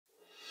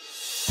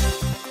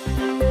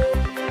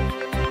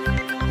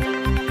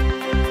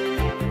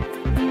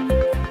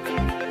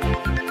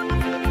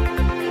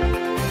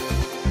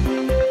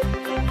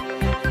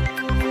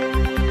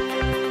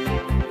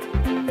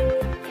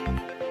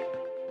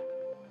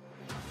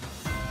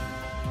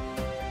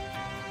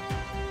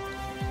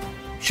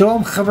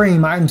Shalom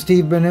Chavrim, I'm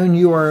Steve Ben-Nun.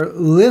 You are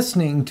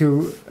listening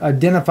to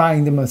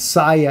Identifying the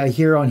Messiah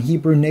here on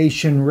Hebrew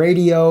Nation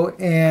Radio,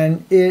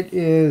 and it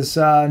is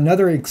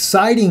another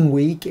exciting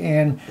week,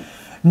 and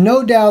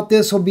no doubt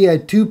this will be a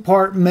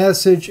two-part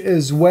message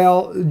as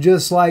well,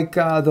 just like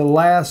the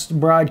last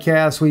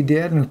broadcast we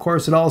did, and of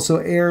course it also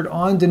aired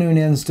on the Noon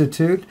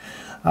Institute.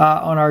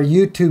 On our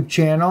YouTube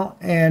channel,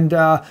 and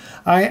I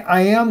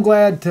am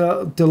glad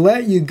to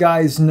let you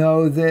guys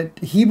know that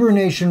Hebrew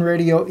Nation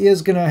Radio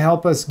is going to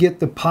help us get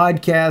the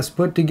podcast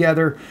put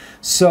together.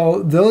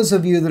 So those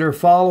of you that are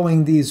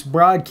following these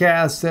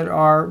broadcasts that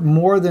are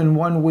more than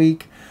 1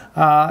 week,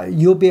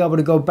 you'll be able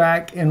to go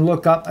back and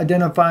look up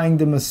Identifying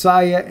the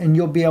Messiah, and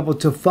you'll be able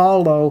to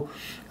follow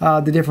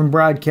the different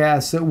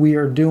broadcasts that we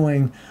are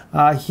doing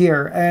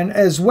here. And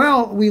as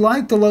well, we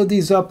like to load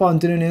these up on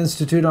Noon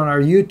Institute on our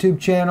YouTube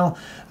channel.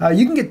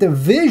 You can get the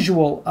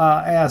visual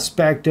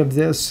aspect of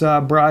this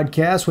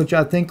broadcast, which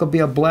I think will be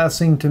a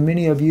blessing to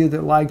many of you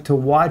that like to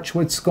watch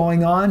what's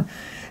going on.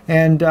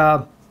 And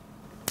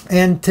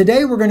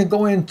today we're going to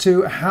go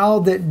into how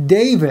that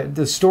David,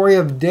 the story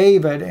of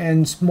David,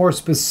 and more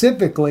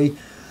specifically,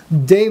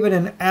 David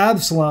and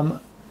Absolm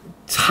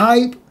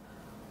type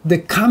the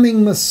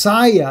coming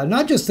Messiah.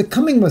 Not just the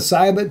coming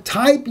Messiah, but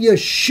type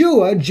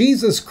Yeshua,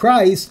 Jesus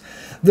Christ,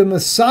 the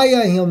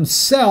Messiah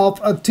himself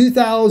of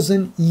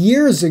 2,000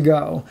 years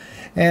ago.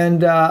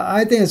 And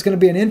I think it's going to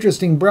be an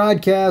interesting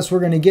broadcast we're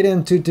going to get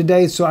into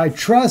today. So I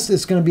trust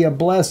it's going to be a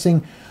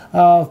blessing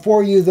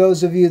for you,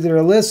 those of you that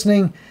are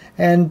listening.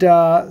 And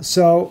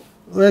so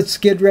let's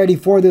get ready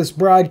for this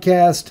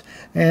broadcast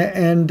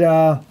and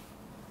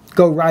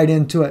go right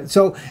into it.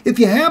 So if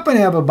you happen to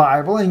have a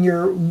Bible and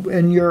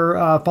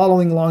you're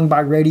following along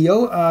by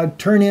radio,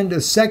 turn into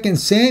 2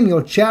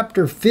 Samuel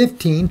chapter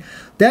 15.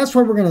 That's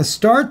where we're going to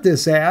start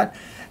this at.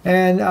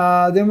 And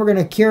then we're going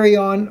to carry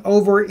on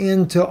over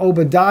into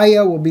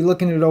Obadiah. We'll be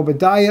looking at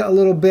Obadiah a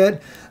little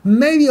bit,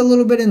 maybe a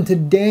little bit into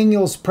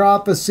Daniel's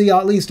prophecy.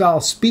 At least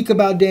I'll speak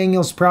about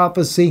Daniel's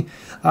prophecy,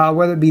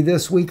 whether it be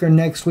this week or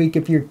next week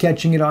if you're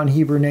catching it on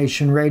Hebrew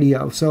Nation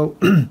Radio. So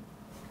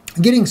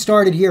getting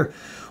started here.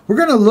 We're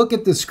going to look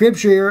at the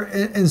scripture here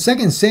in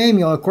 2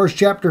 Samuel, of course,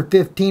 chapter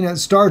 15. It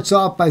starts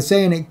off by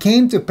saying, "It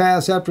came to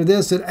pass after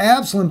this that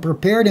Absolm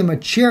prepared him a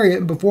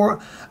chariot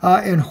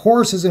and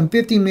horses and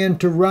 50 men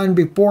to run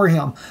before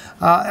him."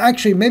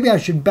 Actually, maybe I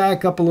should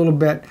back up a little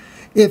bit.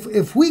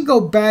 If we go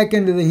back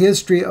into the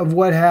history of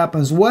what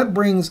happens, what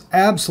brings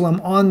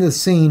Absolm on the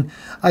scene,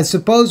 I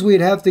suppose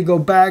we'd have to go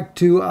back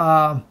to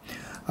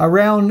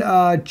around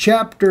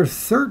chapter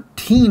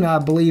 13, I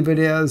believe it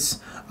is,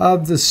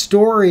 of the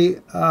story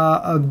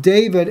of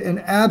David and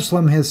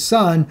Absolm, his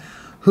son,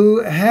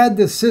 who had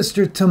the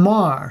sister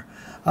Tamar,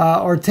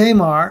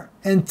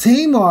 and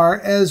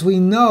Tamar, as we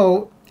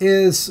know,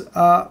 is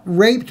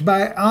raped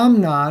by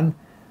Amnon,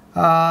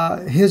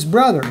 his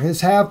brother,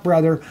 his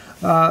half-brother,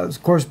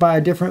 of course by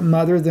a different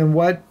mother than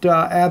what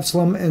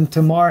Absolm and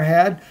Tamar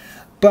had.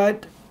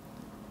 But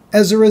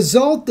as a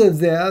result of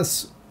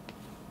this,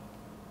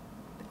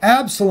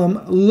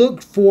 Absolm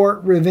looked for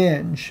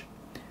revenge.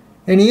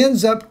 And he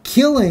ends up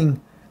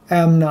killing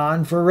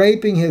Amnon for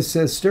raping his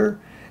sister.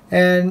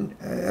 And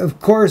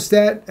of course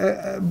that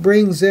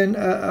brings in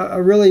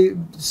a really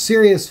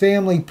serious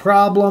family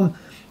problem.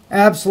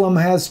 Absalom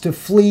has to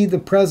flee the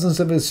presence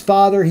of his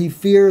father. He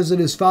fears that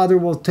his father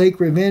will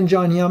take revenge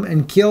on him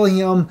and kill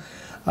him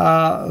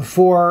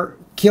for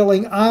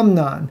killing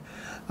Amnon.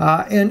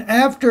 And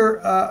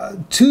after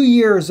 2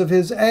 years of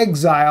his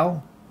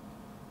exile,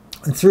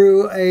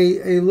 through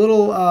a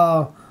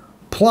little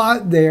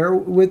plot there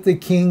with the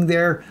king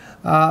there,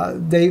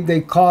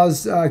 they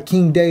caused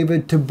King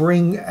David to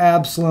bring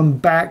Absalom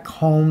back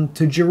home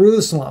to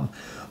Jerusalem.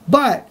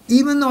 But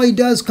even though he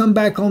does come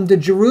back home to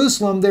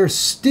Jerusalem,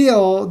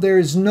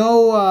 there's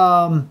no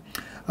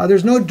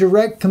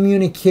direct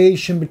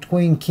communication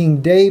between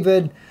King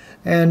David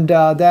and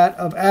that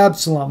of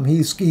Absalom.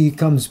 He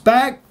comes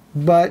back,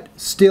 but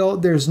still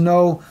there's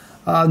no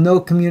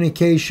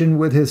communication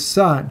with his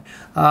son.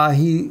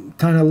 He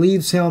kind of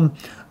leaves him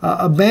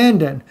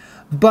abandoned.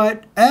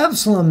 But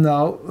Absalom,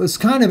 though, was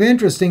kind of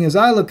interesting as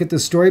I look at the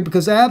story,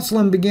 because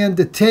Absalom began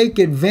to take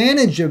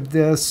advantage of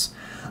this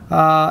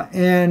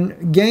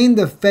and gain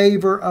the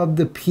favor of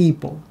the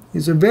people.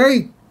 He's a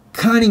very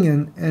cunning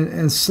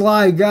and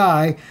sly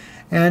guy,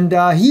 and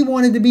he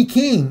wanted to be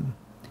king.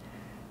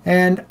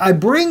 And I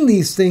bring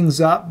these things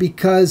up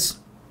because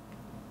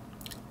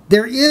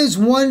there is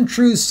one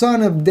true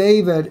son of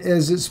David,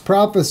 as it's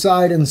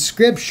prophesied in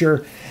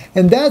Scripture,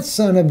 and that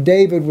son of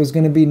David was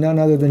going to be none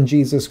other than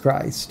Jesus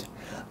Christ.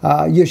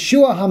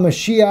 Yeshua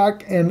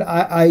HaMashiach, and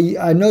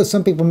I know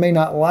some people may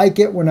not like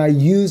it when I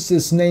use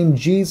this name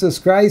Jesus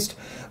Christ,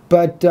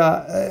 But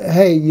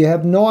hey, you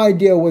have no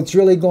idea what's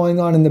really going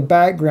on in the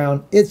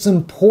background. It's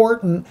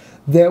important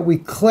that we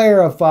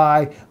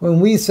clarify when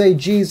we say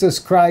Jesus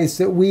Christ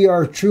that we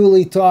are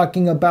truly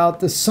talking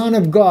about the Son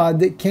of God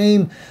that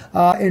came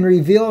and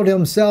revealed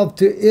himself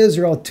to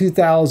Israel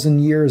 2,000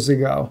 years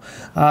ago.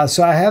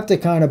 So I have to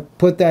kind of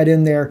put that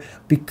in there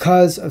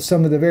because of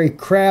some of the very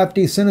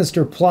crafty,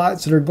 sinister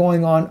plots that are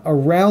going on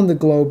around the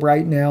globe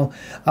right now.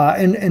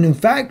 And in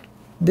fact,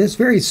 this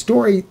very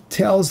story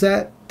tells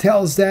that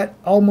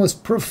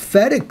almost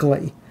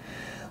prophetically.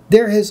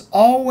 There has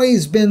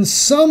always been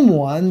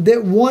someone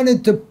that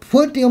wanted to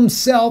put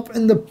himself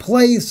in the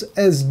place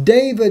as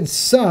David's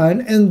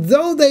son, and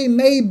though they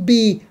may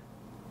be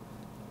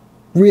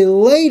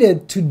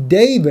related to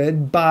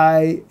David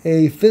by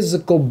a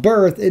physical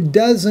birth, it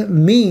doesn't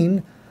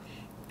mean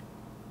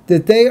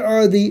that they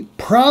are the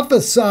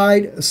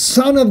prophesied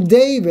son of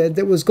David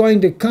that was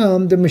going to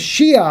come, the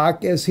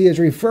Moshiach, as he is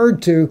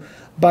referred to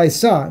by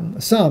some.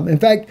 In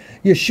fact,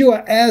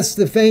 Yeshua asked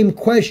the famed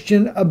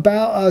question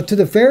about to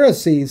the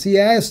Pharisees. He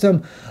asked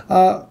them,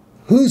 "What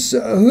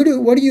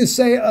do you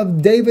say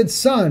of David's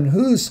son?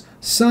 Whose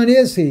son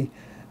is he?"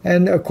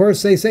 And of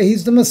course, they say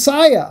he's the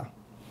Messiah.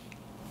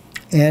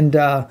 And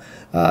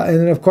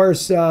then of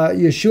course,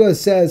 Yeshua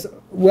says,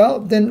 "Well,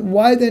 then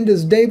why then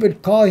does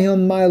David call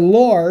him my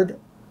Lord?"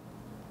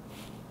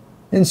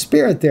 In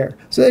spirit there.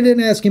 So they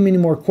didn't ask him any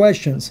more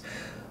questions.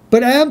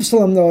 But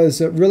Absolm, though,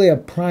 is really a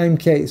prime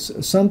case,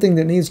 something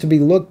that needs to be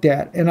looked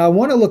at. And I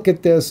want to look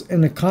at this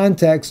in the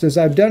context, as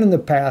I've done in the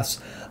past,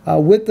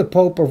 with the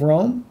Pope of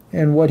Rome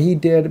and what he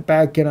did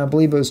back in, I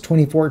believe it was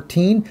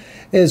 2014,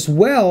 as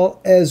well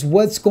as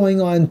what's going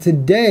on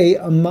today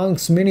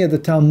amongst many of the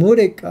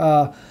Talmudic,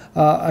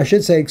 I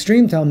should say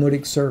extreme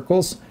Talmudic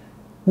circles,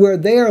 where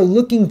they are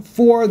looking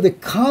for the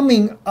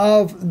coming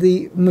of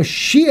the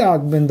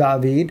Moshiach ben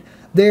David.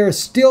 They are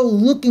still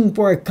looking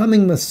for a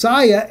coming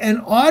Messiah,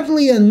 and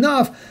oddly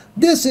enough,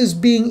 this is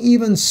being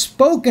even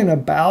spoken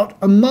about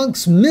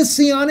amongst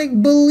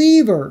Messianic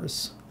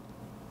believers.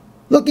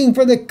 Looking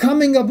for the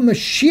coming of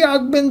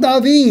Moshiach ben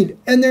David,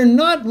 and they're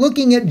not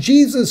looking at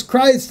Jesus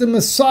Christ the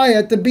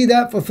Messiah to be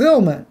that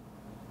fulfillment.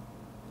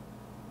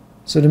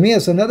 So to me,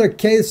 it's another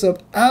case of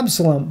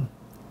Absolm.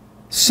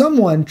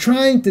 Someone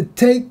trying to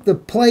take the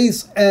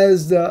place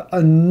as the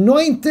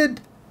anointed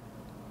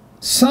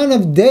son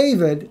of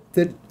David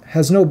that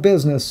has no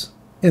business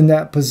in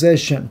that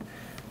position.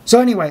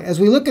 So anyway, as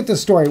we look at the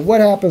story, what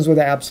happens with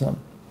Absolm?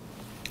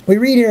 We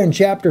read here in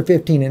chapter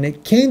 15, "And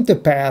it came to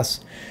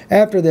pass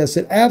after this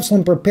that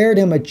Absolm prepared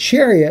him a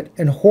chariot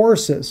and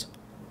horses,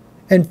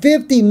 and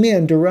 50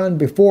 men to run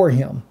before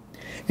him.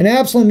 And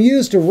Absolm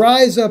used to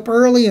rise up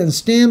early and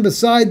stand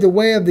beside the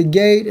way of the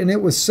gate, and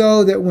it was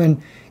so that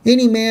when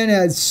any man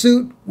had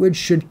suit which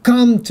should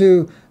come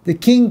to the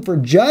king for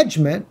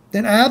judgment,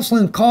 then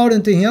Absolm called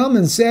unto him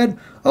and said,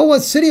 O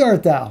what city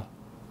art thou?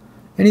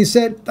 And he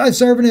said, Thy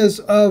servant is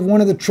of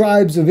one of the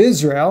tribes of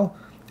Israel.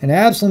 And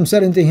Absolm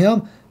said unto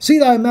him, See,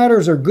 thy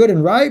matters are good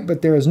and right,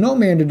 but there is no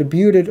man to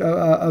depute it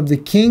of the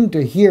king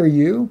to hear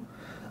you.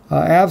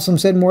 Absolm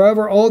said,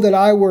 Moreover, oh, that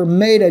I were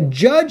made a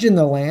judge in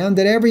the land,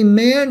 that every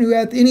man who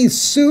hath any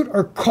suit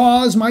or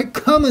cause might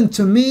come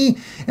unto me,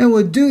 and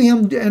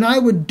I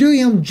would do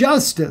him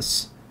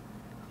justice.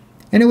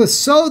 And it was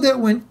so that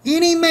when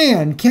any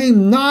man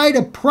came nigh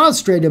to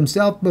prostrate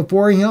himself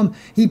before him,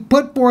 he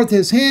put forth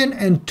his hand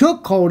and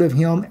took hold of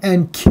him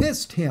and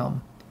kissed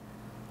him."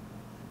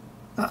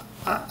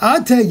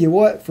 I'll tell you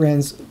what,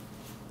 friends,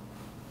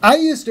 I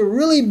used to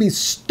really be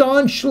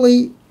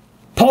staunchly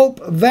Pope,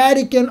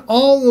 Vatican,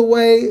 all the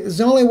way. It's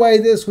the only way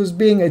this was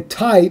being a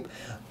type,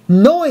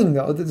 knowing,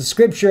 though, that the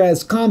Scripture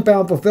has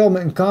compound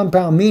fulfillment and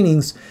compound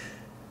meanings.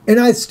 And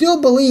I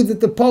still believe that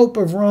the Pope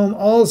of Rome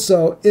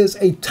also is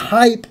a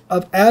type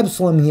of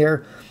Absolm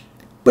here.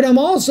 But I'm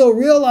also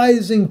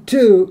realizing,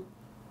 too,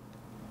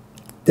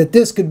 that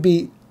this could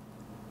be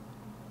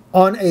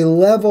on a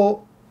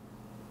level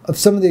of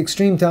some of the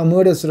extreme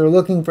Talmudists that are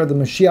looking for the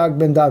Moshiach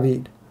ben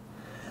David.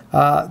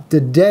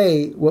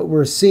 Today, what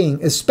we're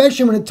seeing,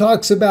 especially when it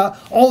talks about,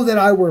 oh, that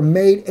I were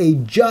made a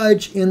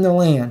judge in the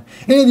land.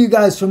 Any of you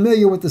guys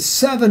familiar with the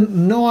 7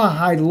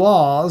 Noahide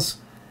laws,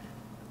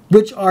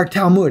 which are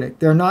Talmudic?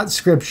 They're not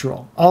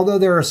scriptural. Although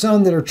there are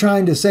some that are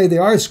trying to say they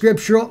are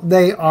scriptural,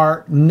 they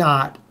are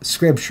not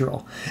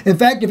scriptural. In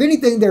fact, if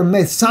anything, they're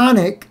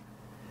Masonic.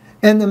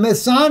 And the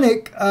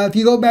Masonic, if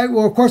you go back,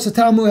 well, of course, the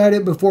Talmud had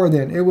it before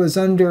then. It was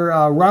under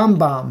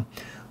Rambam,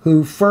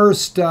 who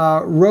first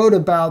wrote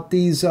about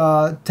these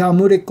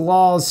Talmudic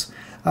laws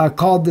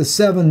called the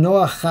 7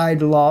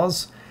 Noahide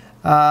laws.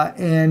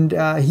 And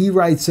he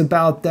writes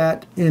about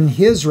that in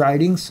his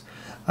writings,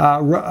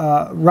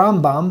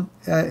 Rambam,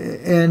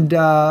 and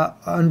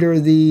under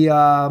the,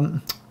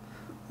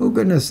 oh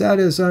goodness, that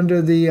is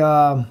under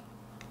the,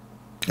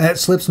 that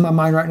slips my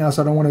mind right now,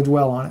 so I don't want to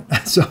dwell on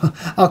it. So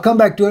I'll come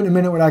back to it in a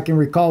minute when I can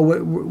recall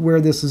where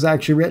this is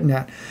actually written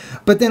at.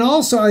 But then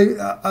also,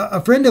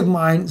 a friend of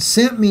mine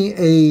sent me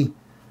a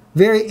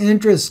very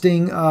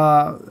interesting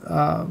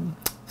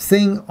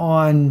thing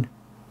on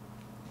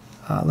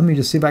let me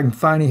just see if I can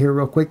find it here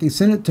real quick. He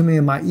sent it to me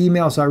in my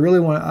email, so I really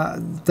want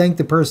to thank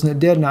the person that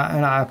did, and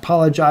I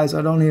apologize.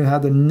 I don't even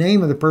have the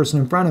name of the person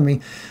in front of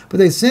me. But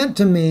they sent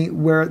to me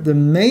where the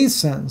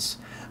Masons,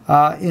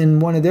 in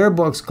one of their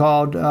books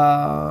called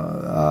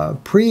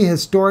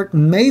Prehistoric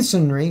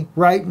Masonry,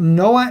 write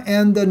Noah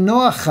and the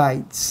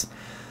Noachites,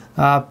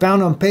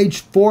 found on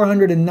page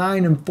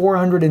 409 and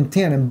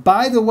 410. And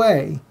by the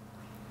way,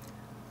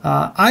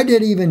 I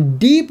did even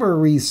deeper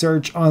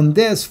research on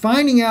this,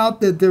 finding out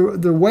that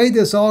the way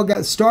this all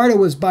got started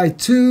was by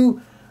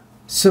two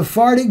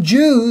Sephardic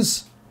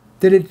Jews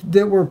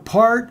that were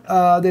part,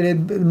 that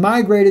had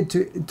migrated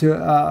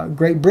to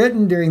Great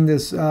Britain during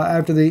this,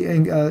 after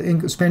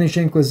the Spanish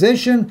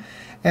Inquisition.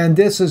 And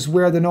this is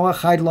where the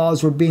Noahide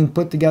laws were being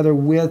put together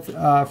with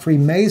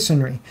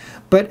Freemasonry.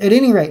 But at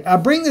any rate, I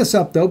bring this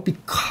up, though,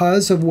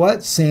 because of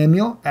what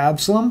Samuel,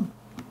 Absolm,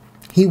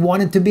 he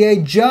wanted to be a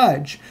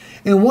judge.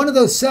 And one of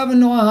those 7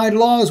 Noahide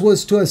laws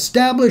was to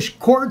establish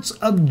courts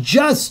of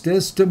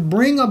justice to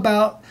bring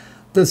about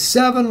the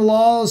 7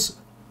 laws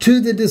to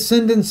the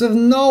descendants of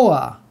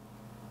Noah.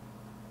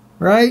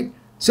 Right?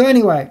 So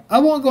anyway, I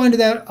won't go into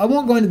that. I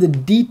won't go into the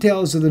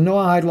details of the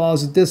Noahide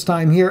laws at this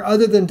time here,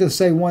 other than to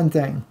say one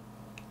thing.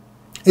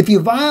 If you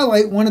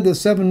violate one of the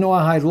 7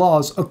 Noahide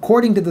laws,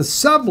 according to the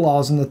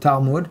sub-laws in the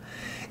Talmud,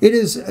 it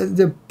is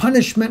the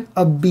punishment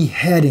of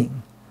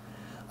beheading.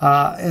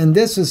 And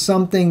this is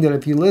something that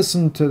if you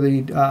listen to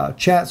the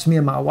chats me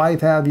and my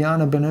wife have,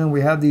 Yana Benoon,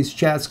 we have these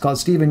chats called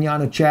Steve and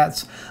Yana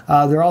chats.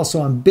 They're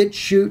also on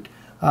BitChute.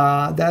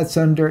 That's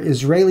under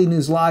Israeli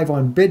News Live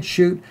on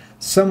BitChute.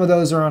 Some of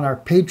those are on our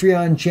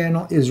Patreon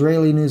channel,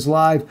 Israeli News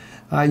Live.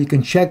 You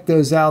can check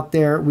those out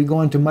there. We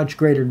go into much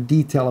greater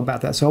detail about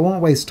that. So I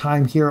won't waste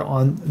time here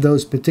on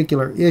those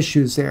particular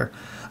issues there,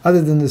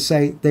 other than to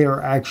say they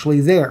are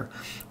actually there.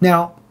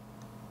 Now,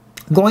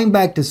 going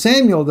back to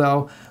Samuel,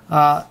 though,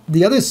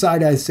 the other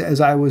side,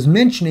 as I was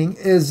mentioning,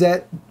 is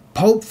that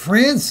Pope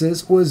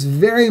Francis was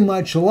very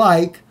much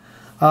like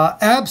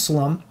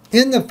Absolm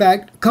in the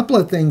fact, a couple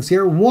of things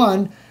here.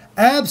 One,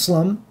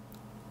 Absolm,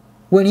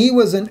 when he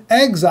was in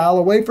exile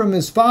away from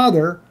his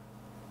father,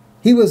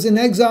 he was in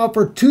exile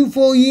for 2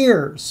 full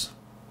years.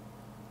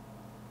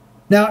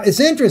 Now, it's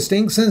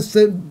interesting, since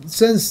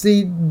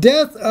the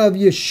death of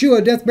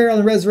Yeshua, death, burial,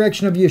 and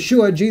resurrection of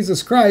Yeshua,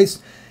 Jesus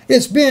Christ,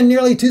 it's been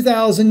nearly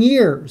 2,000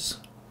 years.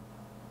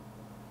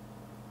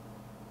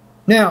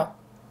 Now,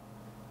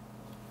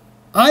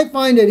 I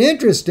find it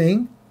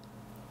interesting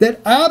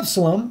that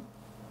Absolm,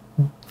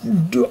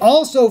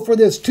 also for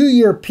this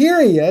 2-year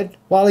period,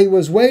 while he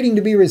was waiting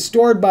to be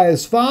restored by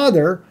his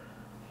father,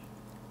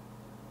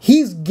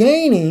 he's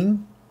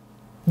gaining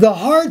the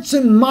hearts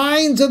and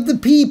minds of the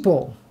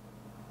people.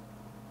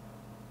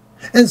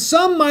 And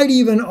some might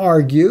even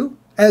argue,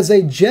 as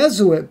a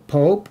Jesuit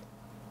pope,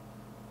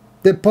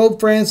 that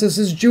Pope Francis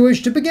is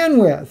Jewish to begin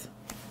with.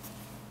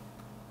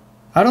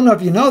 I don't know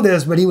if you know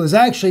this, but he was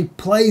actually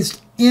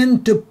placed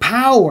into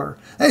power.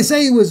 They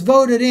say he was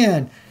voted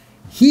in.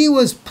 He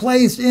was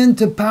placed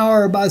into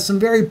power by some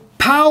very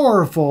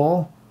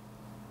powerful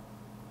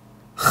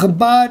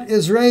Chabad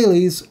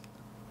Israelis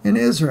in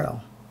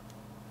Israel.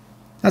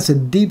 That's a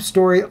deep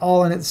story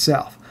all in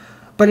itself.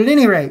 But at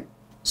any rate,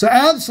 so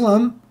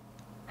Absolm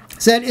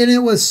said, and it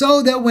was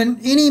so that when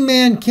any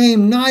man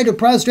came nigh to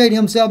prostrate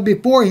himself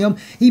before him,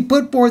 he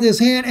put forth his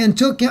hand and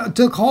took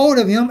hold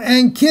of him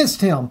and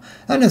kissed him.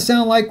 Doesn't it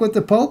sound like with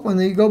the Pope? When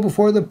you go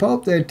before the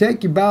Pope, they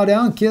take you, bow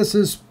down, kiss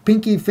his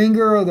pinky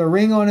finger or the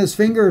ring on his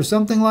finger or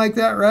something like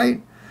that,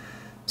 right?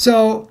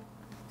 So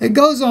it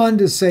goes on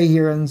to say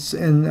here in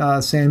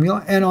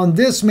Samuel, and on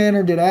this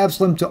manner did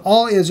Absolm to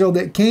all Israel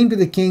that came to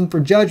the king for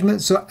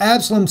judgment. So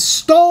Absolm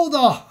stole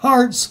the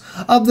hearts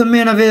of the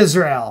men of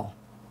Israel.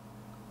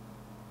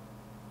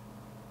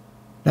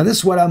 Now, this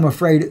is what I'm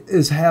afraid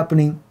is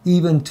happening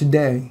even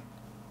today.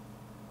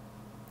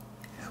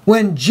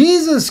 When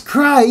Jesus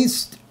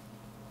Christ,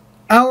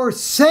 our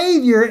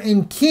Savior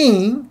and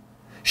King,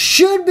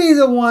 should be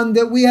the one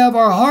that we have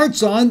our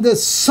hearts on, the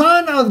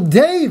Son of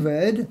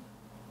David,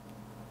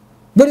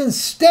 but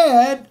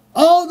instead,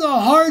 all the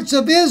hearts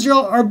of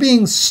Israel are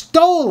being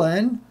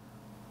stolen.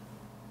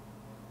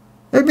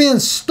 They're being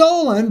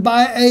stolen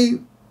by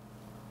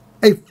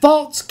a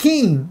false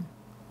king,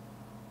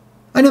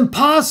 an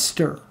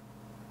imposter.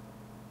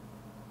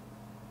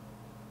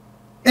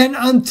 And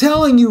I'm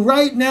telling you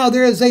right now,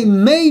 there is a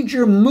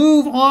major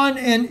move on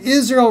in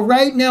Israel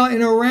right now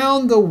and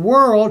around the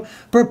world,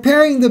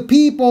 preparing the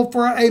people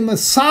for a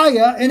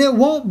Messiah, and it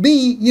won't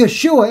be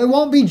Yeshua. It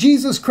won't be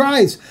Jesus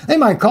Christ. They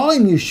might call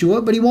him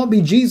Yeshua, but he won't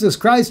be Jesus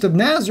Christ of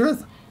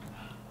Nazareth.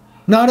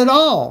 Not at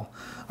all.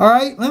 All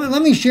right,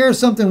 let me share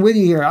something with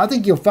you here. I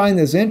think you'll find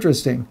this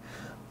interesting.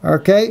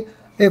 Okay,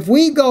 if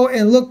we go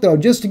and look, though,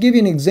 just to give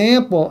you an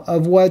example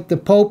of what the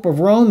Pope of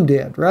Rome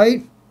did,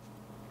 right?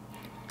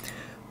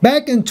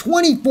 Back in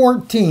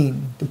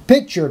 2014, the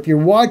picture, if you're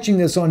watching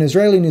this on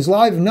Israeli News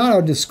Live, if not,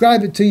 I'll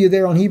describe it to you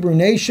there on Hebrew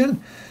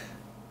Nation.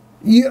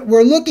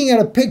 We're looking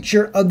at a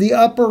picture of the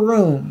upper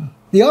room.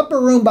 The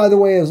upper room, by the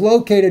way, is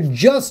located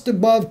just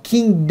above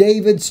King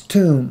David's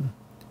tomb.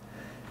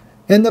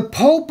 And the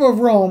Pope of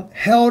Rome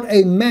held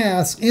a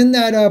mass in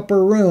that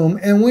upper room.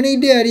 And when he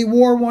did, he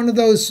wore one of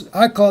those,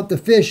 I call it the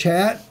fish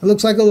hat. It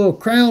looks like a little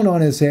crown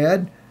on his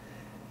head.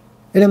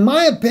 And in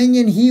my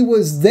opinion, he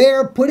was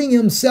there putting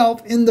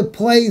himself in the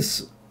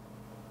place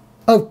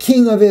of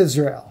King of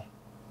Israel,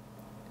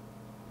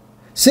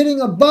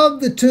 sitting above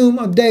the tomb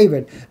of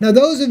David. Now,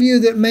 those of you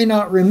that may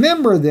not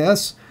remember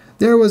this,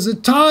 there was a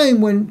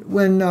time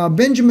when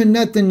Benjamin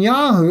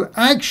Netanyahu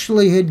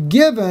actually had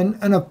given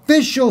an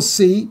official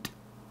seat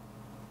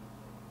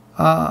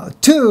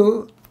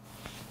to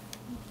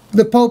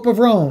the Pope of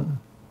Rome.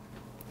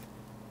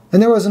 And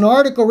there was an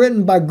article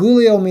written by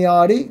Giulio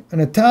Miotti,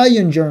 an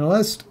Italian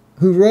journalist,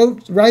 who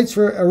writes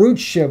for Arutz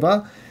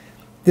Shiva.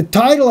 The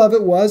title of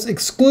it was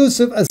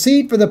 "Exclusive, a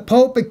Seat for the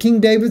Pope at King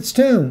David's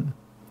Tomb."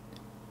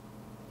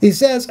 He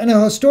says, "And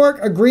a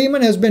historic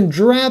agreement has been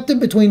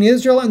drafted between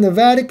Israel and the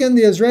Vatican.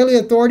 The Israeli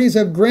authorities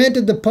have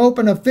granted the Pope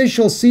an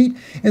official seat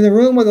in the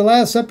room where the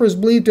Last Supper is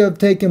believed to have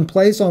taken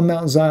place on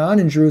Mount Zion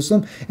in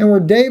Jerusalem, and where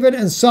David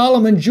and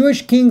Solomon,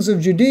 Jewish kings of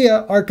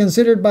Judea, are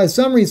considered by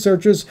some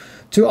researchers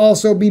to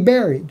also be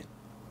buried."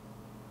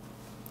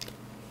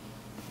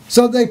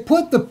 So they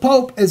put the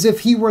Pope as if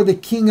he were the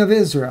King of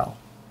Israel.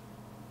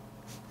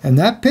 And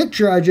that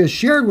picture I just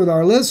shared with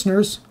our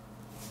listeners,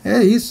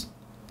 he's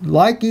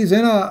like he's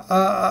in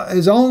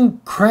his own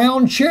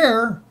crown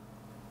chair,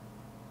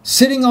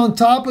 sitting on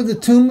top of the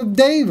tomb of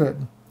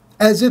David,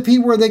 as if he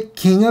were the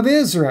King of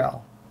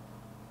Israel.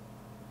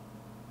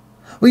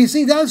 Well, you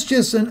see, that's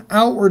just an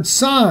outward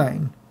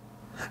sign.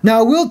 Now,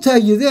 I will tell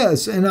you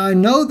this, and I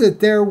know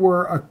that there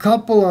were a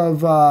couple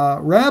of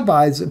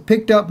rabbis that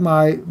picked up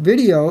my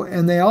video,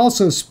 and they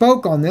also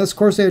spoke on this. Of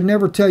course, they would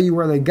never tell you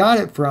where they got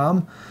it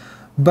from.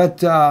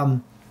 But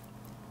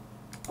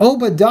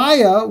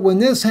Obadiah, when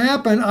this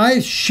happened, I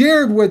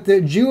shared with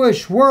the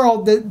Jewish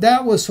world that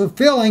that was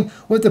fulfilling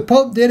what the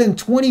Pope did in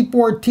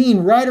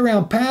 2014, right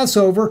around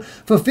Passover,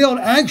 fulfilled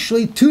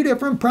actually two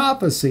different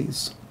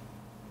prophecies.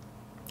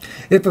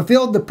 It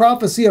fulfilled the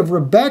prophecy of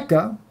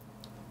Rebekah.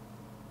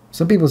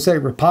 Some people say,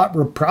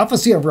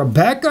 prophecy of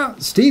Rebekah?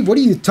 Steve, what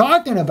are you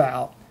talking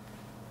about?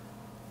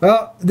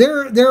 Well,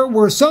 there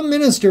were some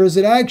ministers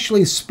that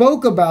actually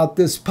spoke about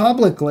this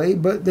publicly,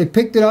 but they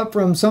picked it up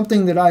from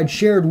something that I'd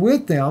shared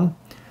with them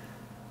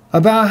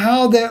about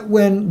how that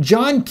when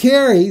John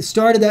Kerry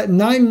started that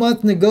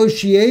 9-month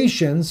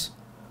negotiations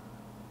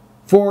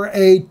for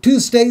a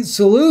two-state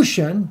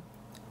solution,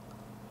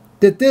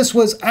 that this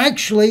was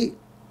actually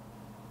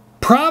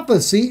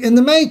prophecy in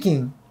the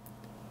making.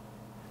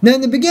 Now,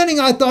 in the beginning,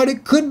 I thought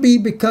it could be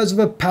because of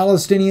a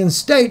Palestinian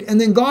state. And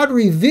then God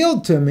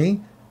revealed to me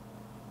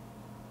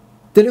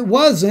that it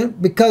wasn't,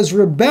 because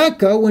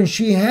Rebekah, when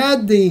she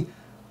had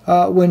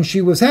when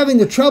she was having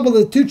the trouble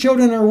of the two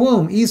children in her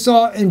womb,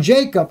 Esau and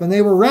Jacob, and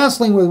they were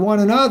wrestling with one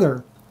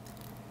another.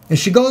 And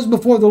she goes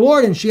before the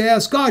Lord and she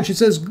asks God, she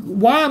says,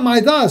 "Why am I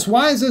thus?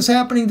 Why is this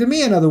happening to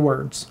me?" in other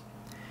words.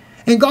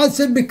 And God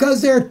said,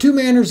 "Because there are two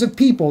manners of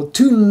people,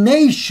 two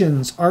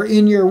nations are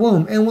in your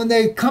womb. And when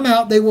they come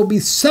out, they will be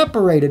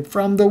separated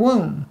from the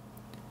womb."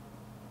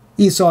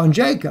 Esau and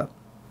Jacob.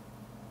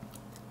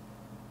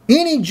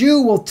 Any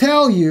Jew will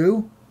tell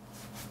you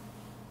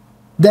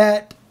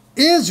that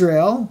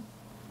Israel,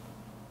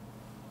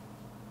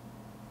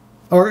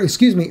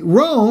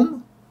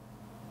 Rome,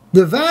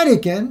 the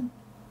Vatican,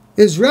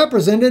 is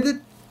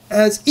represented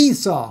as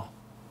Esau.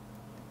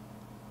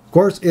 Of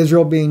course,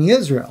 Israel being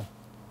Israel.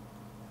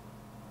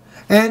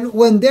 And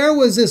when there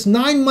was this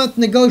 9-month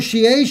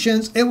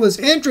negotiations, it was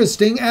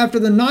interesting. After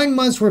the 9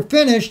 months were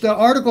finished, the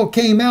article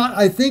came out.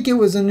 I think it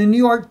was in the New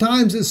York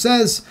Times. It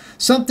says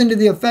something to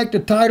the effect, a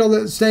title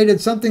that stated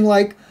something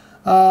like,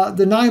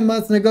 the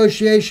 9-month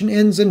negotiation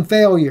ends in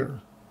failure.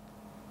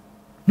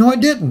 No, it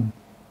didn't.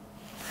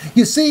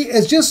 You see,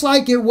 it's just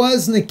like it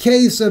was in the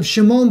case of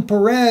Shimon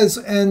Peres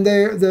and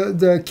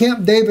the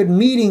Camp David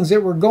meetings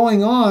that were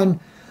going on.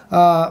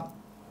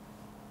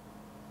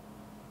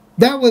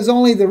 That was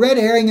only the red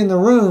herring in the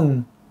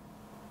room,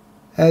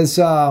 as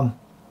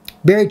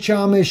Barry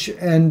Chamish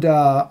and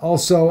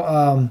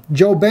also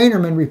Joe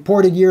Boehnerman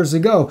reported years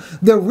ago.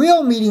 The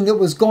real meeting that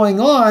was going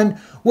on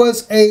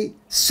was a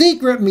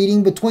secret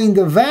meeting between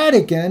the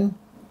Vatican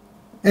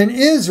and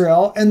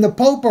Israel and the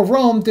Pope of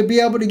Rome to be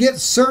able to get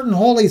certain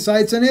holy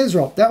sites in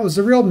Israel. That was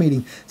the real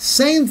meeting.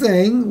 Same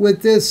thing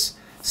with this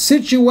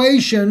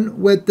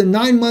situation with the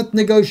 9-month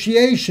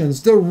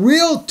negotiations. The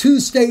real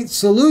two-state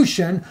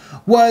solution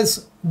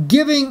was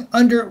giving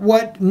under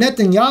what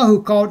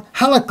Netanyahu called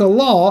halakha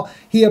law.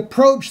 He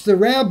approached the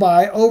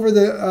rabbi over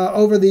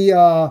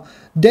the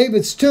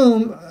David's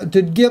tomb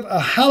to give a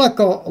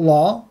halakha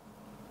law,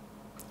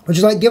 which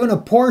is like giving a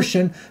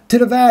portion to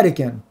the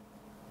Vatican.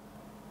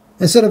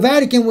 And so the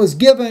Vatican was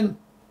given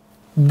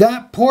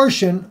that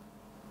portion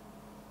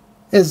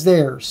as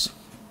theirs.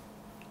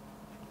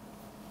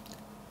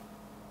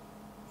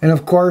 And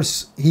of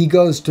course, he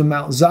goes to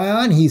Mount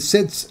Zion. He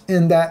sits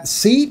in that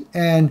seat.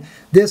 And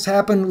this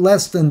happened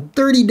less than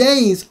 30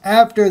 days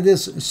after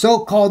this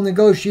so-called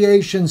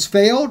negotiations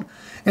failed.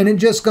 And it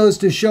just goes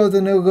to show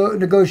the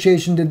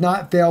negotiation did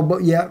not fail,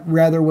 but yet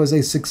rather was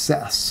a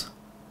success.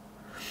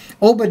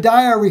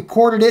 Obadiah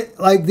recorded it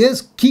like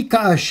this: Ki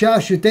ka'asha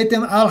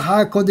shutetem al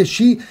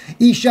ha'kodeshi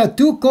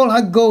ishatu kol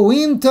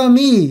hagoim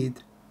tamid.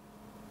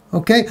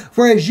 Okay,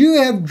 for as you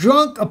have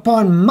drunk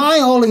upon my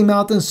holy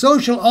mountain, so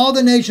shall all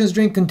the nations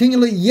drink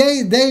continually.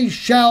 Yea, they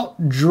shall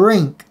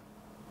drink.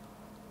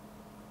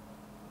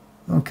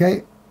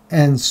 Okay,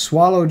 and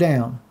swallow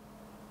down.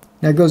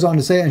 Now it goes on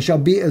to say, and shall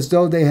be as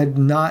though they had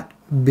not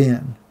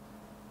been.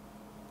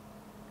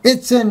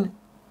 It's in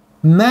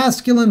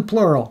masculine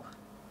plural.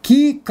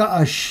 Ki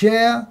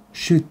ka'asher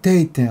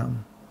shutetem.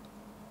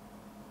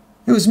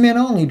 It was men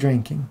only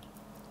drinking.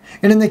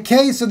 And in the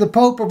case of the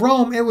Pope of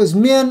Rome, it was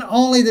men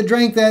only that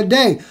drank that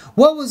day.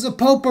 What was the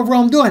Pope of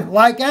Rome doing?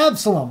 Like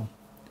Absolm.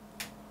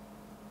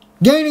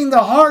 Gaining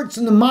the hearts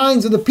and the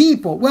minds of the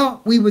people.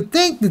 Well, we would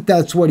think that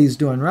that's what he's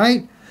doing,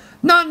 right?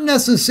 Not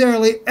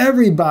necessarily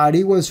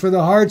everybody was for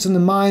the hearts and the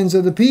minds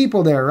of the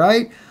people there,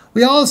 right?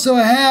 We also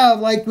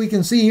have, like we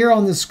can see here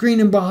on the screen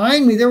and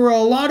behind me, there were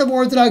a lot of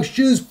Orthodox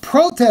Jews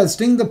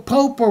protesting the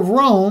Pope of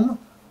Rome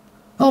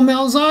on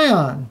Mount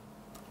Zion.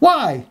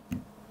 Why?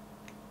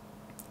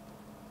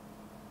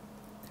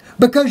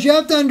 Because you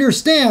have to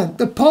understand,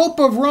 the Pope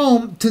of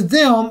Rome to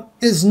them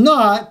is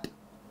not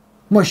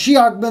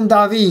Moshiach ben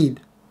David.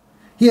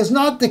 He is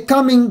not the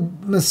coming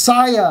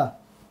Messiah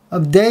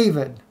of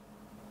David.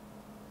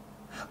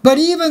 But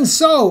even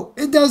so,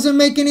 it doesn't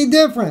make any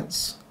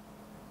difference.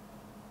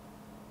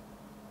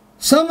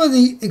 Some of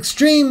the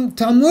extreme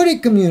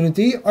Talmudic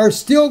community are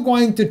still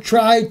going to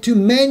try to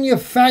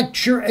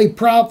manufacture a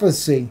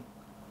prophecy.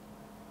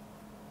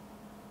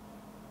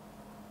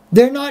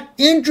 They're not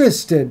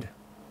interested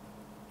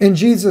in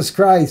Jesus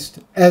Christ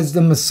as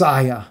the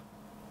Messiah.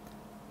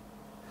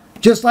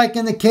 Just like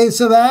in the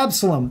case of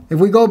Absolm. If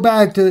we go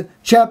back to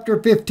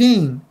chapter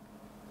 15,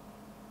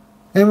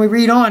 and we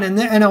read on,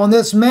 and on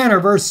this manner,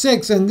 verse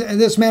 6, and in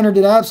this manner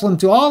did Absolm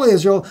to all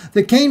Israel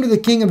that came to the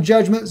king of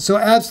judgment. So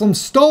Absolm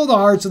stole the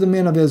hearts of the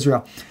men of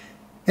Israel.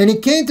 And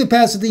it came to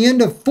pass at the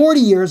end of 40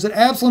 years that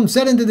Absolm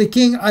said unto the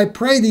king, I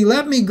pray thee,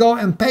 let me go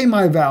and pay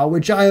my vow,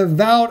 which I have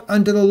vowed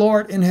unto the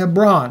Lord in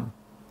Hebron.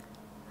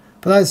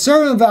 For thy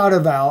servant vowed a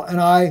vow,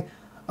 and I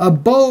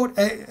abode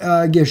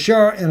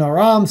Geshur in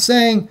Aram,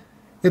 saying,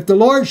 if the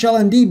Lord shall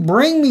indeed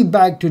bring me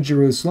back to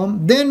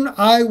Jerusalem, then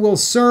I will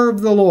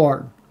serve the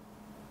Lord.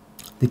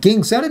 The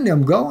king said unto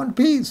him, go in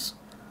peace.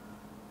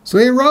 So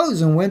he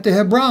arose and went to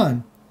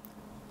Hebron.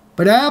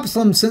 But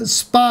Absolm sent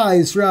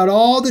spies throughout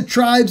all the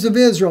tribes of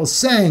Israel,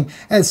 saying,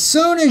 as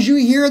soon as you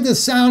hear the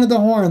sound of the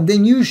horn,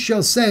 then you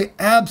shall say,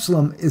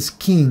 Absolm is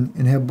king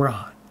in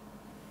Hebron.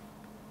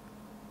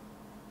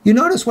 You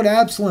notice what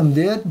Absolm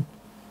did?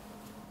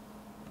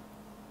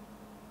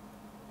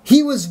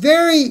 He was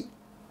very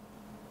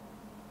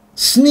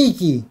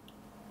sneaky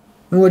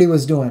in what he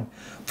was doing.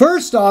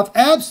 First off,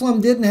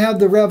 Absolm didn't have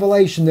the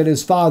revelation that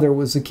his father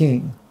was the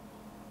king.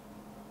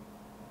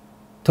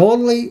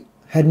 Totally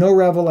had no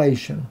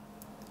revelation.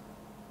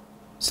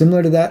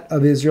 Similar to that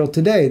of Israel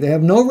today. They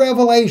have no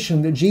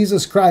revelation that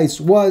Jesus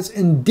Christ was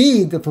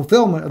indeed the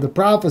fulfillment of the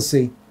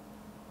prophecy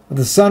of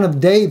the son of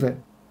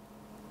David.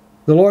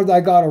 The Lord thy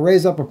God will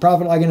raise up a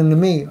prophet like unto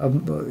me,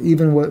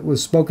 even what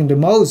was spoken to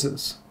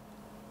Moses.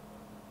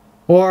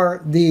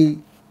 Or the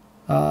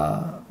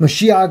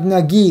Moshiach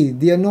Nagid,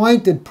 the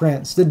anointed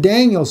prince that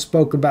Daniel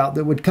spoke about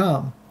that would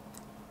come.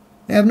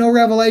 They have no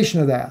revelation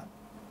of that.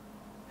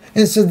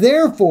 And so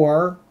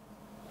therefore,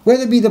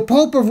 whether it be the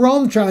Pope of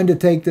Rome trying to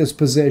take this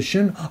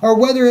position, or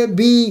whether it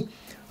be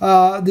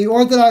the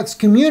Orthodox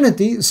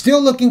community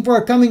still looking for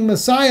a coming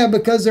Messiah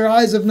because their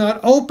eyes have not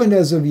opened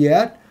as of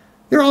yet,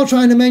 they're all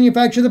trying to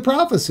manufacture the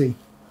prophecy.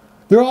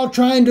 They're all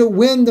trying to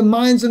win the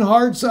minds and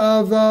hearts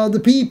of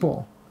the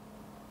people.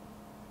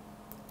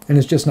 And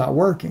it's just not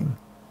working.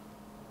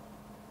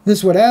 This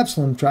is what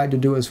Absolm tried to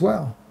do as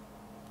well.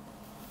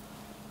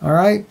 All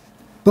right?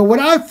 But what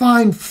I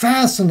find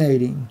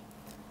fascinating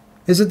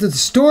is that the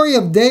story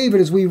of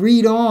David, as we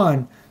read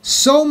on,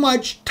 so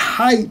much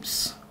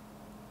types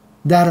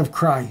that of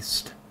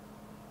Christ.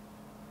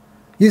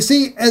 You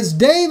see, as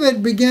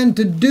David began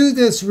to do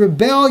this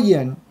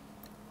rebellion,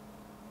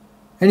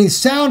 and he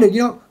sounded,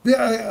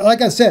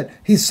 like I said,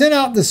 he sent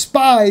out the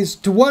spies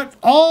to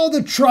all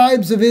the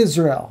tribes of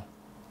Israel.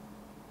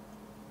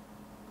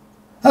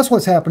 That's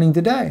what's happening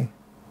today.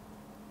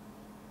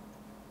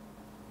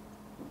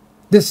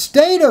 The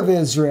state of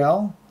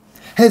Israel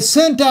has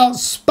sent out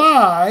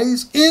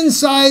spies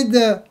inside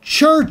the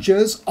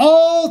churches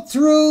all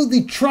through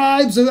the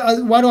tribes of,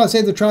 why do I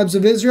say the tribes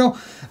of Israel?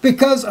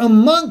 Because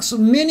amongst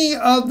many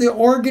of the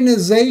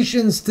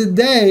organizations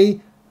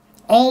today,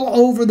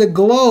 all over the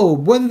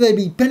globe, whether they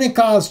be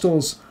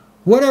Pentecostals,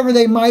 whatever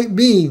they might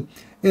be,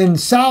 in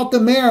South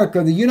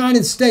America, the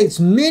United States,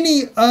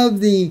 many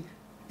of the,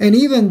 and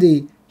even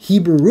the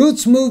Hebrew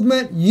Roots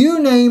movement, you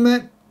name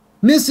it,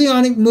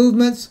 Messianic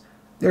movements,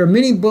 there are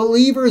many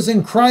believers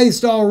in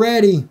Christ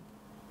already.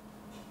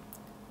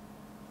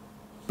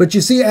 But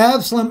you see,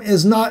 Absolm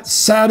is not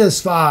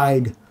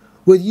satisfied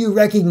with you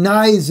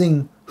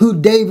recognizing who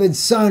David's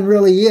son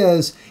really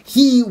is.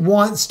 He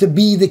wants to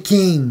be the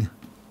king.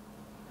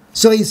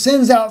 So he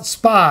sends out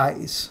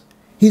spies.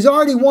 He's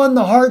already won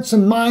the hearts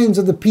and minds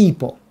of the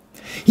people.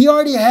 He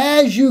already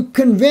has you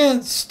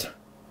convinced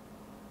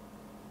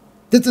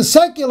that the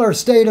secular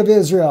state of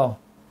Israel,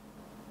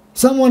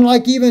 someone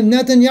like even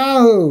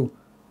Netanyahu,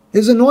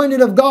 is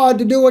anointed of God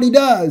to do what he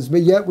does.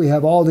 But yet we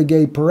have all the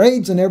gay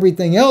parades and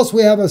everything else.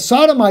 We have a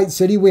sodomite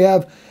city. We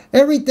have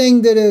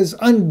everything that is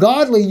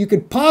ungodly you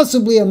could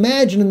possibly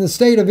imagine in the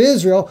state of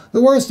Israel.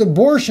 The worst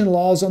abortion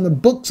laws on the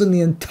books in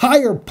the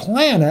entire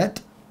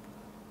planet.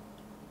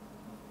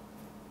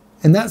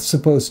 And that's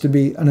supposed to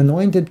be an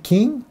anointed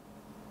king?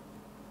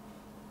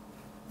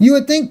 You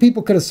would think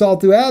people could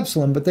assault through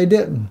Absolm, but they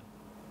didn't.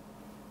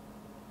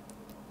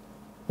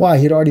 Why?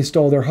 He'd already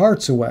stole their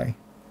hearts away.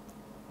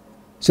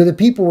 So the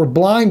people were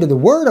blind to the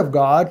word of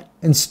God.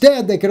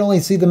 Instead, they could only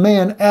see the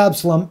man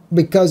Absolm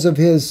because of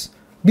his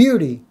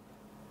beauty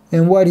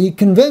and what he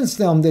convinced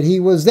them that he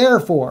was there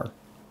for.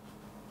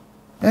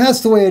 And that's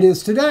the way it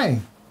is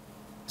today.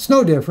 It's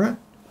no different.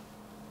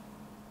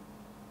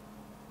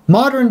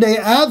 Modern day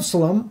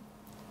Absolm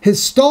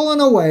has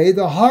stolen away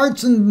the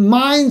hearts and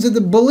minds of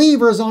the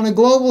believers on a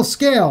global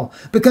scale.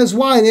 Because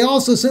why? They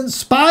also sent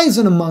spies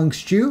in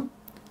amongst you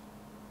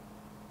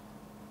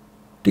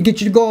to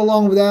get you to go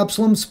along with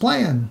Absalom's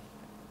plan.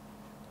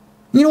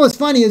 You know what's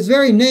funny? His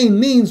very name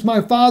means my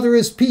father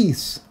is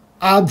peace.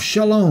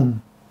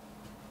 Absolm.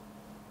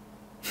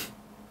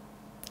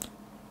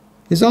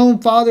 His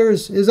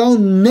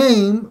own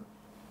name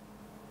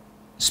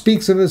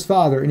speaks of his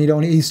father,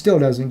 and he still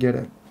doesn't get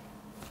it.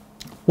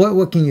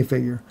 What can you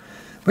figure?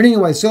 But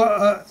anyway, so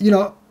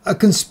a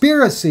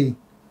conspiracy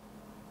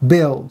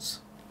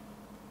builds,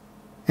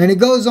 and it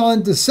goes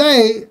on to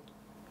say,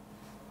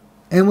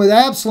 and with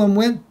Absolm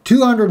went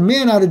 200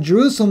 men out of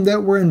Jerusalem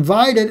that were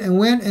invited and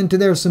went into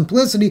their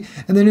simplicity,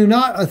 and they knew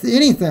not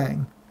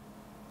anything.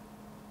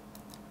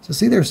 So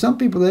see, there's some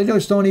people, they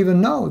just don't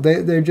even know.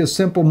 They're just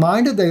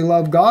simple-minded. They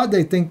love God.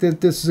 They think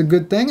that this is a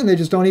good thing, and they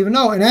just don't even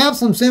know. And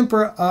Absalom sent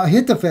for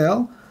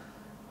Ahithophel,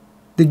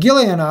 the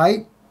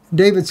Gileonite,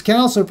 David's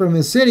counselor from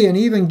his city, and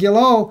even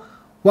Gilo,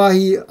 while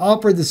he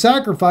offered the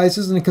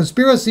sacrifices, and the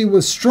conspiracy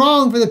was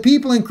strong, for the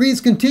people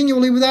increased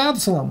continually with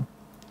Absalom.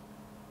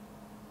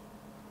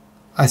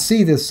 I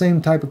see this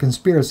same type of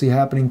conspiracy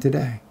happening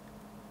today.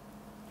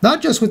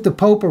 Not just with the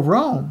Pope of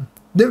Rome.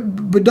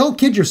 But don't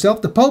kid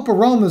yourself, the Pope of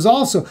Rome is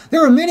also...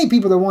 There are many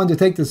people that wanted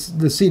to take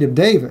the seat of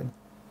David.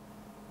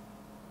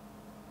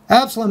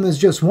 Absolm is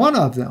just one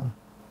of them.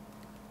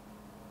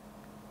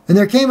 And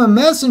there came a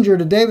messenger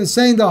to David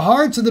saying, the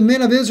hearts of the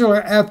men of Israel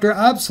are after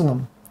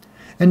Absolm.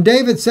 And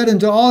David said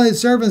unto all his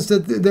servants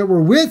that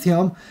were with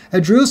him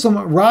at Jerusalem,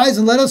 rise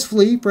and let us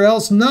flee, for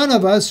else none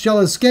of us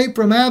shall escape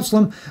from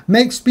Absolm.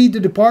 Make speed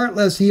to depart,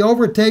 lest he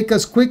overtake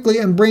us quickly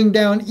and bring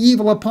down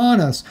evil upon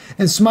us,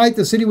 and smite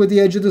the city with the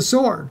edge of the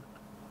sword.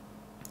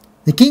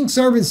 The king's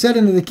servant said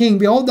unto the king,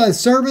 behold, thy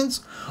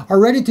servants are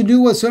ready to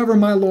do whatsoever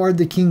my lord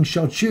the king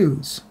shall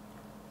choose.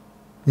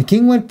 The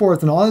king went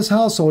forth and all his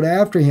household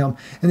after him,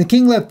 and the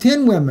king left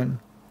 10 women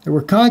that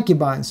were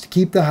concubines to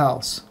keep the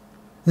house.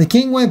 And the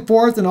king went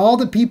forth and all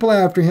the people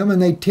after him,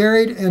 and they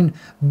tarried in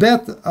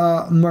Beth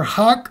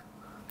Merhach,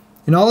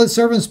 and all his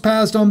servants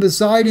passed on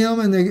beside him,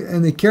 and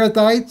the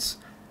Kerethites,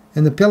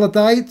 and the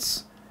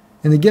Pelethites,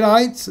 and the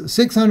Gittites,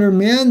 600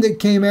 men that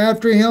came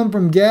after him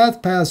from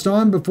Gath passed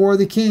on before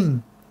the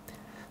king.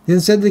 Then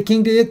said the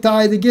king to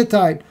Ittai the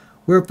Gittite,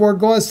 wherefore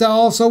goest thou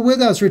also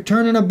with us?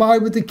 Return and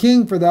abide with the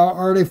king, for thou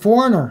art a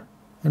foreigner,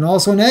 and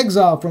also an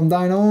exile from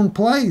thine own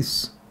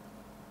place.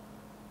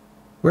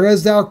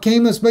 Whereas thou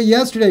camest but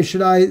yesterday,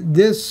 should I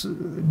this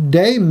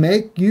day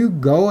make you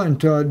go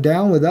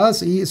down with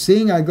us,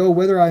 seeing I go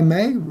whither I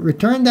may?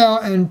 Return thou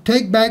and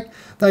take back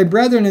thy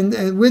brethren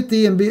and with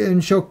thee,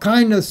 and show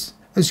kindness,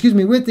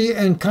 with thee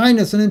and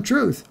kindness and in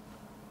truth.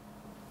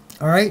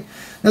 All right.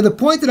 Now the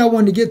point that I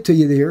wanted to get to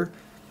you there,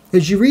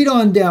 as you read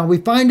on down, we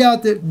find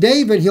out that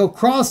David, he'll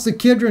cross the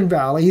Kidron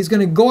Valley. He's going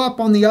to go up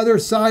on the other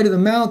side of the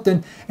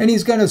mountain, and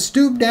he's going to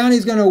stoop down.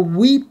 He's going to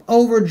weep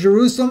over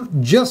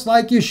Jerusalem just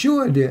like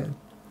Yeshua did.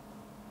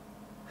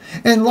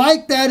 And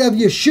like that of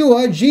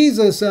Yeshua,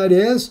 Jesus that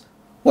is,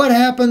 what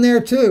happened there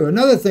too?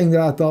 Another thing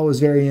that I thought was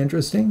very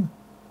interesting.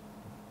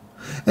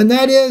 And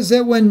that is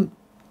that when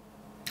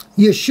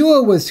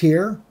Yeshua was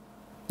here,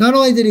 not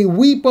only did he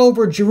weep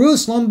over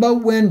Jerusalem, but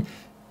when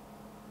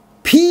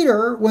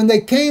Peter, when they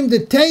came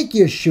to take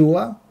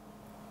Yeshua,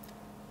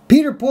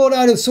 Peter pulled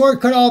out his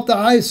sword, cut off the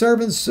high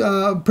servant's,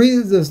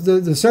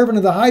 the servant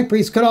of the high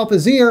priest, cut off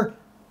his ear.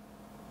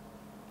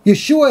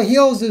 Yeshua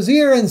heals his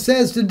ear and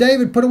says to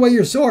David, put away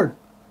your sword.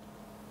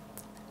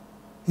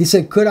 He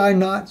said, could I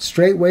not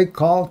straightway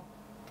call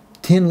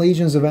 10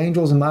 legions of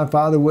angels and my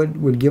Father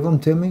would give them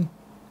to me?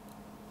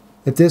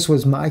 If this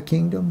was my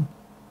kingdom?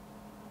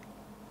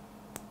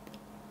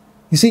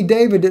 You see,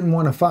 David didn't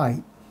want to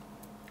fight.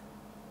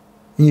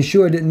 And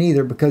Yeshua didn't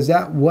either, because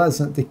that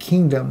wasn't the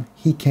kingdom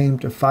he came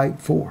to fight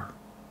for.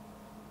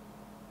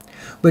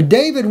 But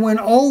David went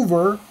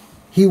over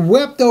He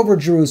wept over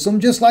Jerusalem,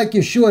 just like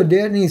Yeshua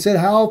did, and he said,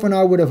 how often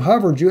I would have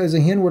hovered you as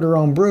a hen would her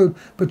own brood,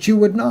 but you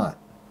would not.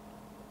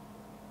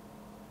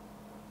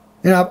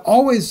 And I've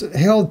always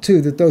held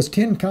to that those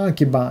 10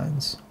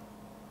 concubines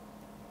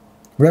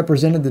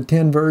represented the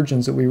 10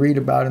 virgins that we read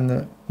about in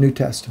the New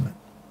Testament.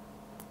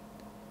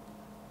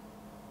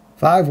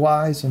 5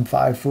 wise and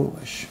 5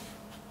 foolish.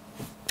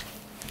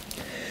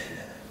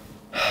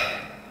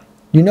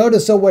 You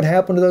notice, so what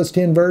happened to those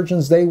 10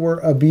 virgins? They were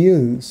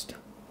abused.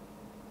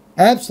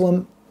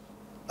 Absolm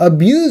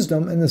abused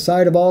them in the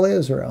sight of all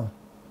Israel.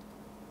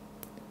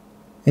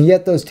 And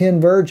yet those 10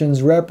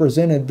 virgins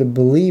represented the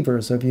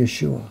believers of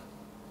Yeshua.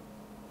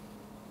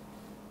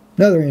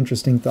 Another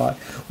interesting thought.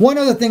 One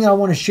other thing I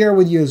want to share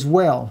with you as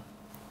well,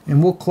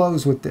 and we'll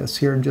close with this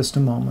here in just a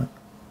moment.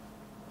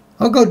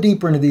 I'll go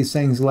deeper into these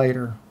things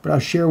later, but I'll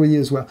share with you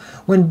as well.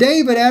 When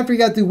David, after he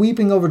got through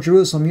weeping over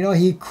Jerusalem, you know,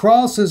 he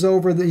crosses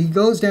over, he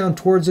goes down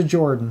towards the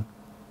Jordan.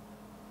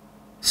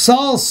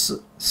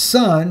 Saul's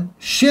son,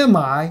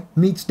 Shimei,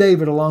 meets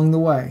David along the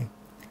way,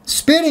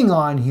 spitting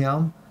on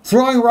him,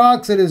 throwing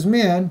rocks at his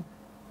men,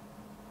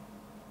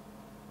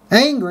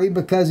 angry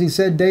because he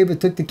said David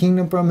took the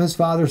kingdom from his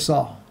father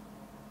Saul.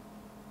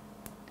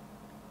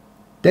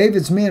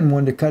 David's men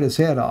wanted to cut his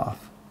head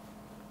off.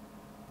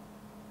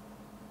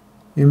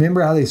 You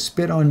remember how they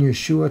spit on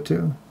Yeshua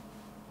too?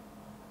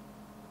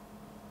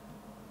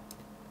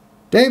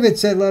 David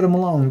said, let him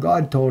alone.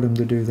 God told him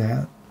to do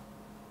that.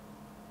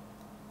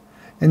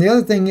 And the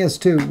other thing is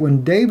too,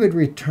 when David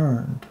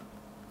returned,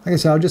 like I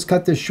said, I'll just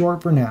cut this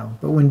short for now,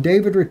 but when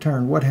David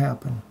returned, what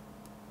happened?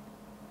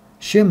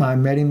 Shimei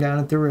met him down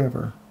at the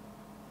river.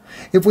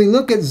 If we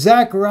look at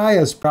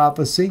Zechariah's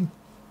prophecy,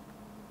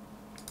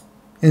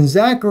 in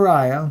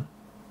Zechariah,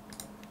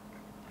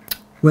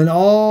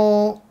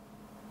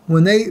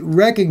 when they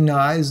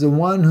recognize the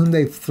one whom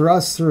they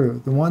thrust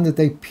through, the one that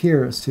they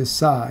pierced his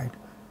side,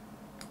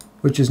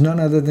 which is none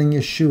other than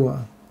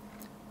Yeshua,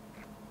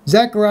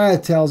 Zechariah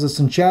tells us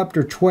in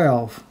chapter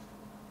 12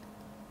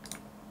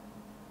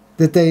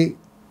 that they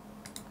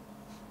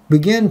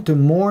begin to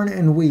mourn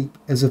and weep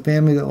as a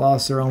family that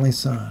lost their only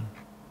son.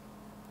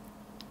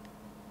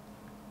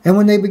 And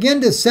when they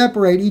begin to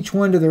separate each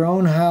one to their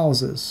own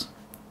houses,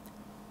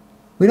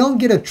 we don't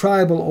get a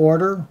tribal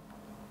order,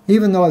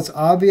 even though it's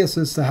obvious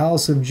it's the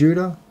house of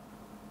Judah.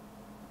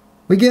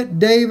 We get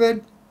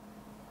David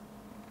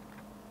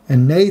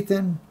and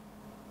Nathan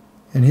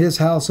and his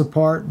house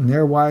apart and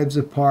their wives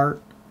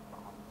apart.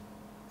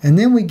 And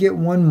then we get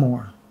one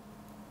more.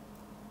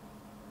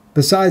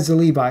 Besides the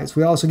Levites,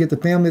 we also get the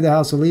family of the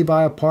house of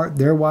Levi apart,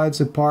 their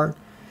wives apart,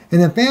 and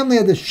the family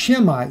of the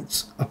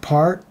Shemites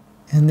apart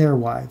and their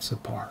wives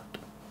apart.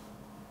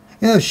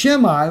 You know,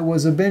 Shimei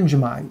was a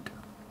Benjamite.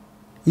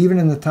 Even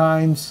in the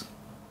times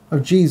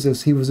of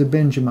Jesus, he was a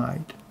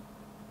Benjamite.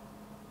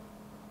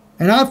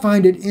 And I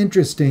find it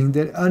interesting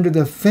that under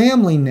the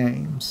family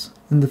names,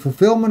 in the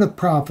fulfillment of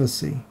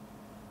prophecy,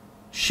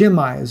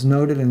 Shimei is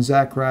noted in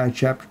Zechariah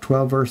chapter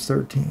 12, verse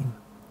 13.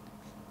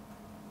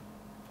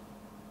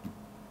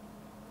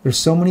 There's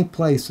so many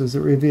places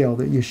that reveal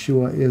that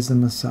Yeshua is the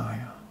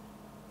Messiah.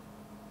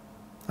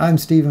 I'm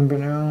Stephen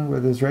Ben-Nun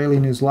with Israeli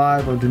News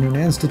Live or Danun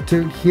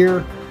Institute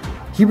here,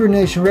 Hebrew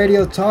Nation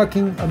Radio,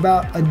 talking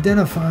about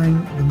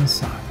identifying the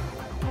Messiah.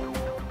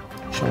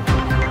 Shalom.